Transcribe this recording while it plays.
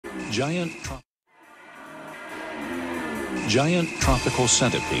Giant tropical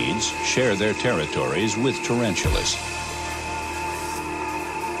centipedes share their territories with tarantulas.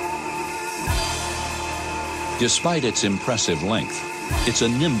 Despite its impressive length, it's a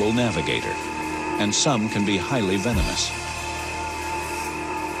nimble navigator, and some can be highly venomous.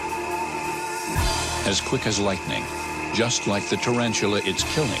 As quick as lightning, just like the tarantula it's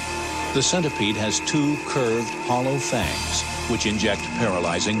killing, the centipede has two curved, hollow fangs which inject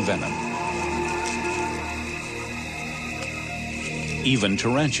paralyzing venom. Even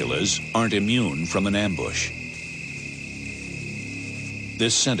tarantulas aren't immune from an ambush.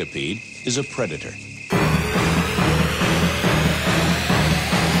 This centipede is a predator.